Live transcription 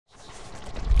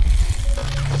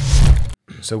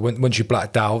So once you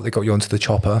blacked out, they got you onto the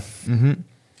chopper.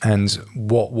 And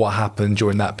what happened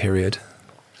during that period?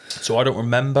 So I don't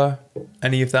remember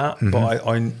any of that, but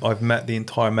I've met the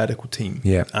entire medical team.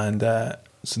 Yeah. And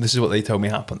so this is what they told me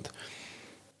happened.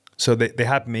 So they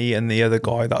had me and the other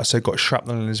guy that I said got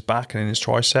shrapnel in his back and in his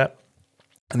tricep,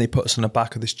 and they put us on the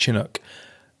back of this Chinook.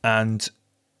 And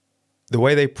the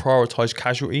way they prioritize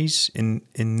casualties in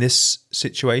this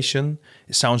situation,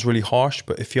 it sounds really harsh,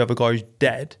 but if you have a guy who's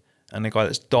dead and a guy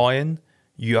that's dying,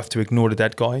 you have to ignore the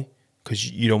dead guy because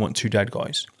you don't want two dead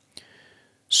guys.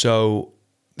 So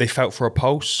they felt for a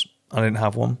pulse. I didn't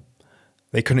have one.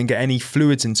 They couldn't get any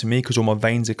fluids into me because all my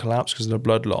veins had collapsed because of the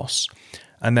blood loss.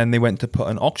 And then they went to put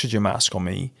an oxygen mask on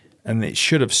me, and it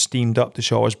should have steamed up to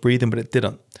show I was breathing, but it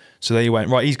didn't. So they went,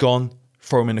 right, he's gone,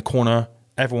 throw him in the corner,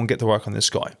 everyone get to work on this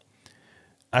guy.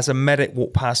 As a medic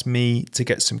walked past me to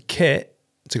get some kit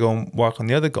to go and work on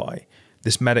the other guy,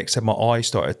 this medic said my eyes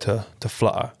started to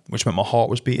flutter, which meant my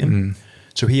heart was beating.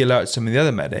 So he alerted some of the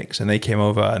other medics, and they came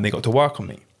over and they got to work on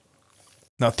me.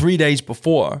 Now, 3 days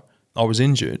before I was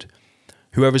injured,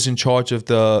 whoever's in charge of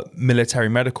the military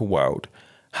medical world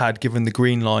had given the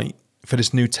green light for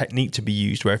this new technique to be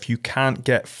used, where if you can't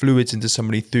get fluids into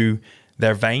somebody through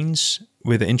their veins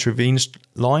with an intravenous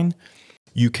line,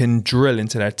 you can drill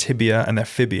into their tibia and their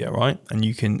fibia, right? And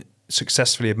you can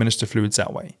successfully administer fluids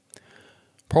that way.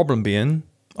 Problem being,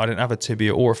 I didn't have a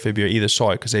tibia or a fibia either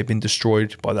side because they'd been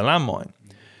destroyed by the landmine.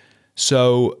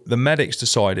 So the medics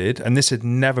decided, and this had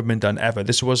never been done ever,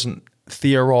 this wasn't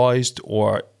theorized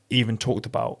or even talked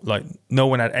about, like no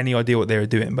one had any idea what they were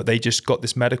doing, but they just got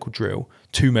this medical drill,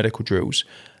 2 medical drills,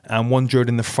 and one drilled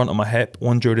in the front of my hip,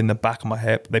 one drilled in the back of my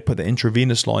hip. They put the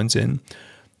intravenous lines in.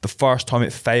 The first time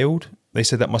it failed, they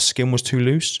said that my skin was too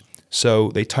loose, so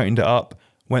they tightened it up,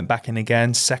 went back in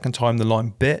again. Second time the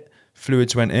line bit,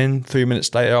 fluids went in. 3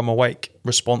 minutes later I'm awake,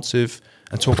 responsive,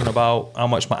 and talking about how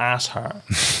much my ass hurt.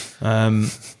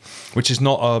 Which is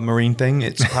not a Marine thing.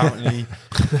 It's apparently...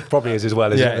 Probably is as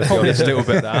well, isn't it? Yeah, it probably is a little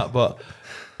bit of that, but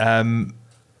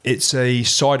it's a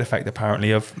side effect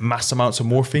apparently of mass amounts of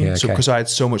morphine. Yeah, okay. So because I had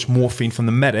so much morphine from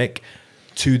the medic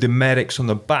to the medics on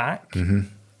the back,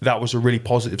 that was a really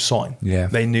positive sign. Yeah.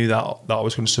 They knew that I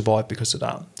was going to survive because of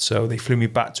that. So they flew me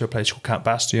back to a place called Camp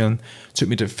Bastion, took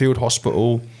me to the field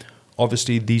hospital.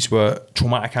 Obviously, these were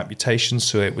traumatic amputations,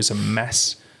 so it was a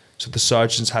mess. So the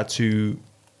surgeons had to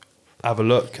have a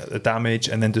look at the damage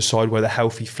and then decide where the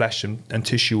healthy flesh and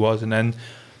tissue was, and then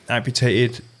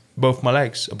amputated both my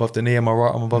legs above the knee and my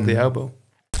right arm above the elbow.